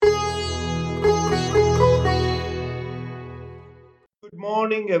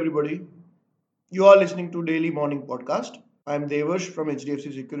morning, everybody. You are listening to Daily Morning Podcast. I am Devash from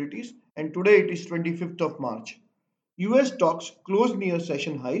HDFC Securities, and today it is 25th of March. US stocks closed near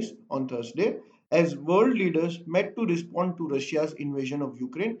session highs on Thursday as world leaders met to respond to Russia's invasion of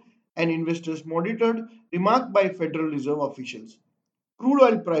Ukraine and investors monitored remarks by Federal Reserve officials. Crude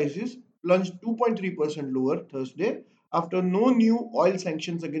oil prices plunged 2.3% lower Thursday after no new oil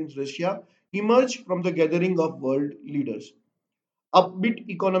sanctions against Russia emerged from the gathering of world leaders. Upbeat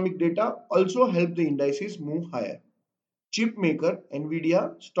economic data also helped the indices move higher. Chip maker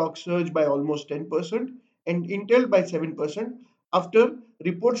Nvidia stock surged by almost 10% and Intel by 7% after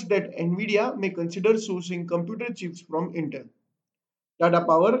reports that Nvidia may consider sourcing computer chips from Intel. Tata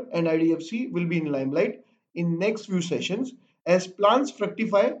Power and IDFC will be in limelight in next few sessions as plans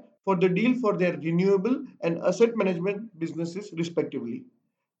fructify for the deal for their renewable and asset management businesses respectively.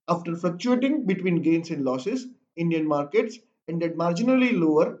 After fluctuating between gains and losses, Indian markets ended marginally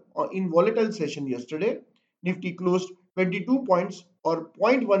lower in volatile session yesterday. Nifty closed 22 points or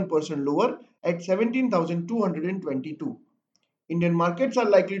 0.1% lower at 17,222. Indian markets are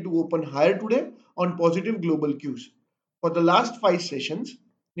likely to open higher today on positive global cues. For the last 5 sessions,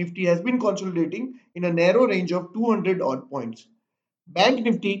 Nifty has been consolidating in a narrow range of 200 odd points. Bank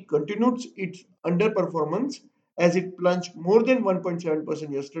Nifty continued its underperformance as it plunged more than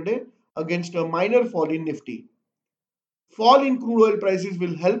 1.7% yesterday against a minor fall in Nifty. Fall in crude oil prices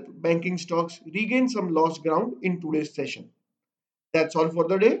will help banking stocks regain some lost ground in today's session. That's all for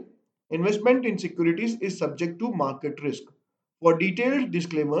the day. Investment in securities is subject to market risk. For detailed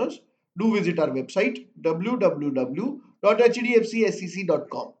disclaimers, do visit our website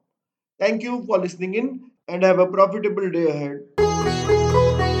www.hdfcsec.com. Thank you for listening in and have a profitable day ahead.